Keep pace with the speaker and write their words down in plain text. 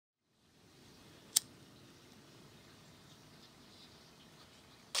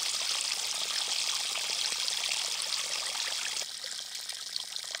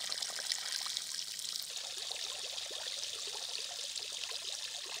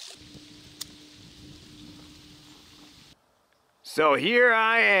So here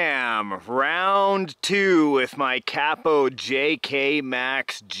I am, round 2 with my Capo JK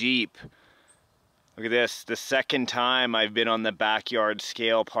Max Jeep. Look at this, the second time I've been on the backyard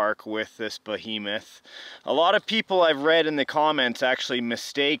scale park with this behemoth. A lot of people I've read in the comments actually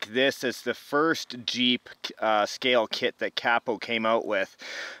mistake this as the first Jeep scale kit that Capo came out with.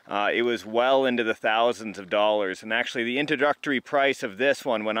 It was well into the thousands of dollars, and actually the introductory price of this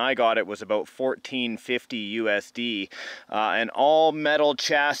one when I got it was about $14.50 USD. An all metal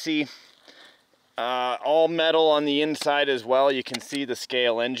chassis. All metal on the inside as well. You can see the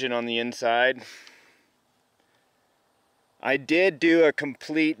scale engine on the inside. I did do a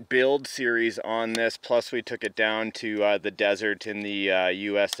complete build series on this, plus we took it down to the desert in the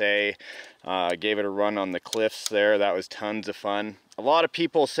USA. Gave it a run on the cliffs there. That was tons of fun. A lot of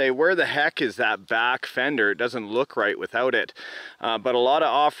people say, where the heck is that back fender? It doesn't look right without it. But a lot of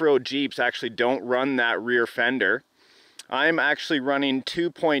off-road Jeeps actually don't run that rear fender. I'm actually running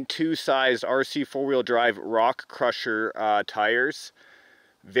 2.2 sized RC four-wheel drive Rock Crusher tires.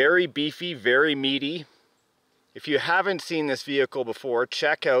 Very beefy, very meaty. If you haven't seen this vehicle before,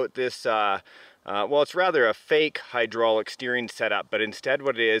 check out this, well, it's rather a fake hydraulic steering setup, but instead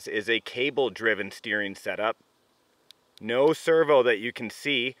what it is a cable-driven steering setup. No servo that you can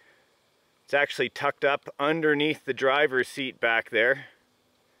see. It's actually tucked up underneath the driver's seat back there.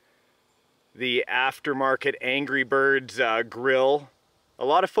 The aftermarket Angry Birds grill. A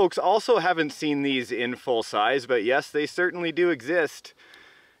lot of folks also haven't seen these in full size, but yes, they certainly do exist.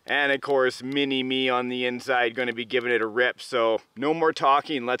 And of course, mini me on the inside, going to be giving it a rip. So no more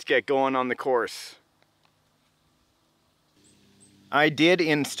talking, let's get going on the course. I did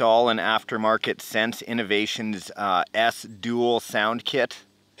install an aftermarket Sense Innovations S dual sound kit.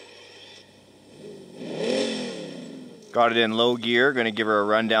 Got it in low gear, going to give her a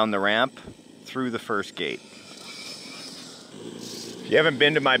run down the ramp through the first gate. If you haven't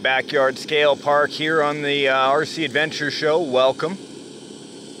been to my backyard scale park here on the RC Adventure Show, welcome.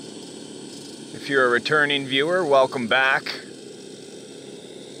 If you're a returning viewer, welcome back.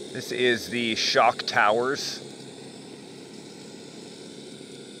 This is the Shock Towers.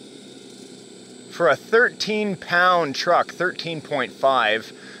 For a 13-pound truck,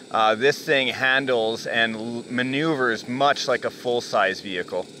 13.5, this thing handles and maneuvers much like a full-size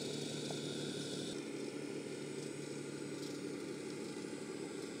vehicle.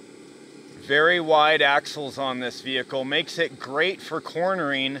 Very wide axles on this vehicle, makes it great for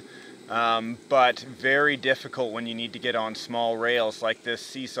cornering, but very difficult when you need to get on small rails like this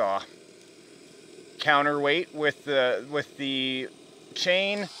seesaw. Counterweight with the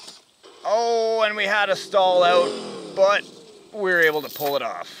chain. Oh, and we had a stall out, but we were able to pull it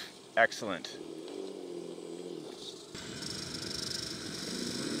off. Excellent.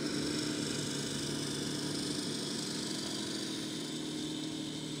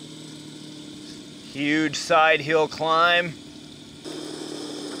 Huge side hill climb.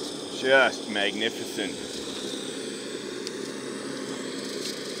 Just magnificent.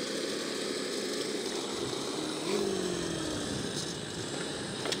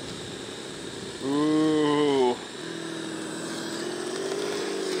 Ooh.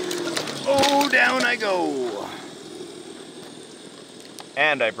 Oh, down I go.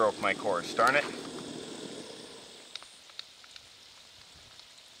 And I broke my course, darn it.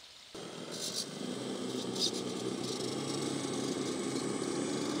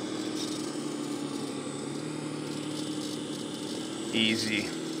 Easy.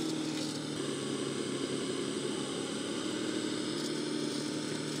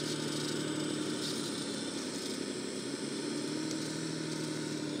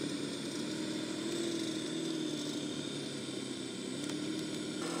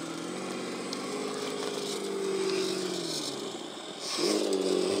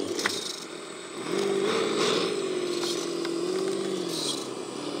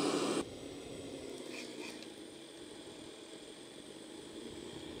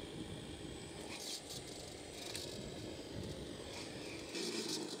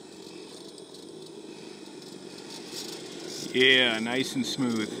 Yeah, nice and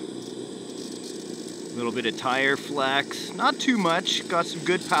smooth. A little bit of tire flex, not too much. Got some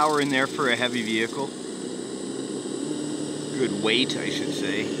good power in there for a heavy vehicle. Good weight, I should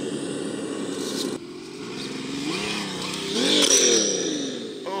say.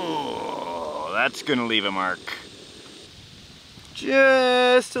 Oh, that's gonna leave a mark.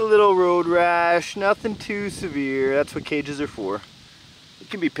 Just a little road rash, nothing too severe. That's what cages are for. It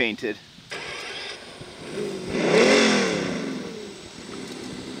can be painted.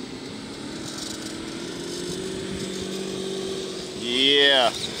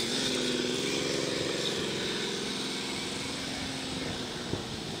 Yeah.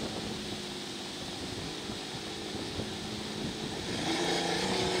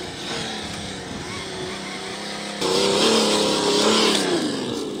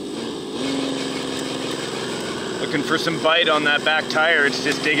 Looking for some bite on that back tire. It's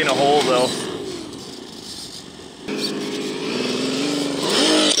just digging a hole though.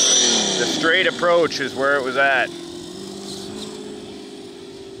 The straight approach is where it was at.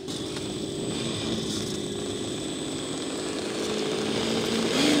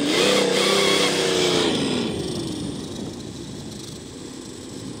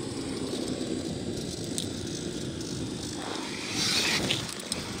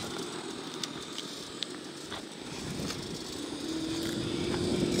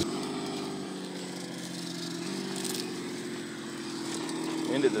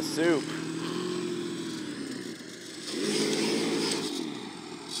 Into the soup.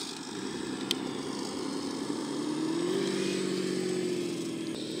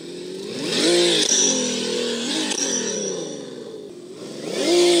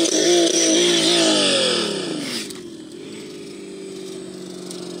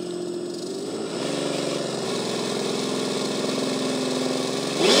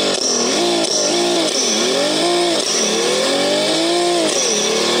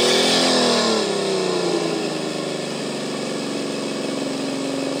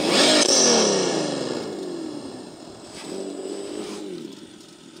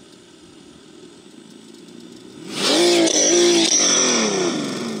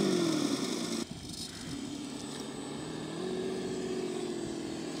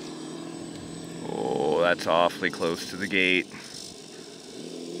 That's awfully close to the gate.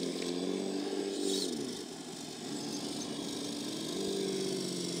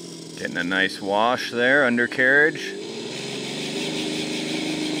 Getting a nice wash there, undercarriage.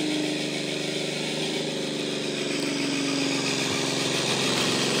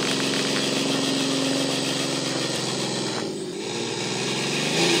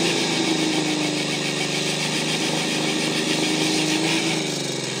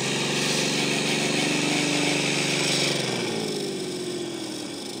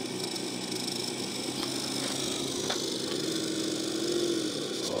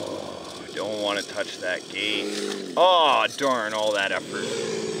 Don't want to touch that gate. Oh, darn, all that effort.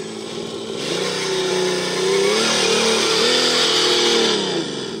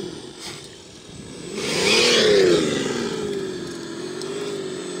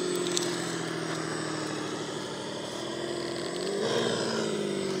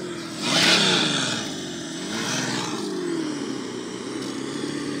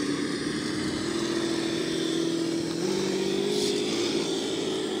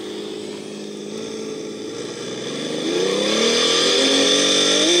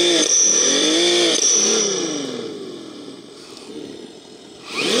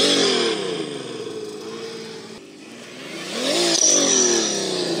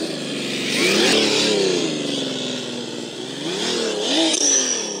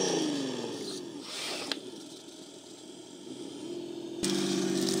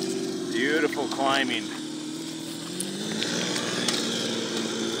 Beautiful climbing.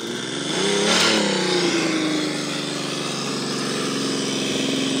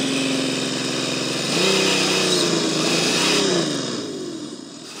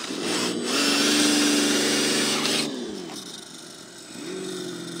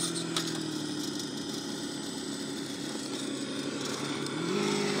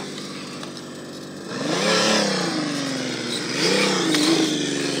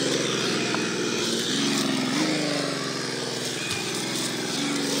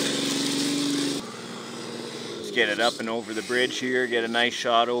 Get it up and over the bridge here, get a nice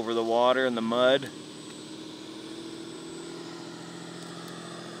shot over the water and the mud.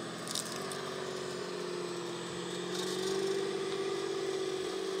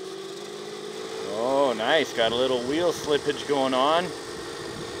 Oh, nice, got a little wheel slippage going on.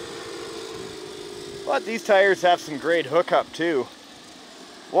 But these tires have some great hookup too.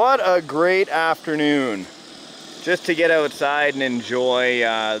 What a great afternoon. Just to get outside and enjoy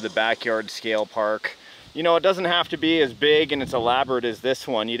the backyard scale park. You know, it doesn't have to be as big and as elaborate as this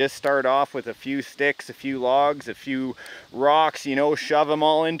one. You just start off with a few sticks, a few logs, a few rocks, you know, shove them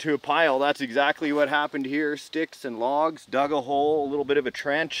all into a pile. That's exactly what happened here. Sticks and logs, dug a hole, a little bit of a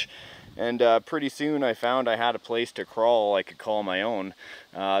trench, and pretty soon I found I had a place to crawl I could call my own.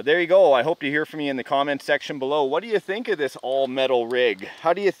 There you go. I hope to hear from you in the comment section below. What do you think of this all metal rig?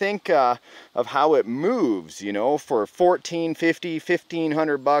 How do you think of how it moves, you know, for $1,450,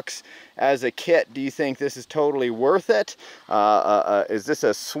 $1,500 as a kit? Do you think this is totally worth it? Is this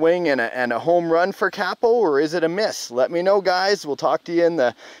a swing and a home run for Capo, or is it a miss? Let me know, guys. We'll talk to you in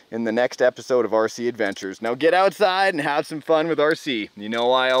the next episode of RC Adventures. Now get outside and have some fun with RC. You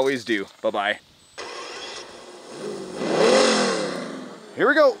know I always do. Bye-bye. Here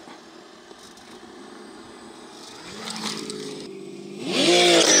we go.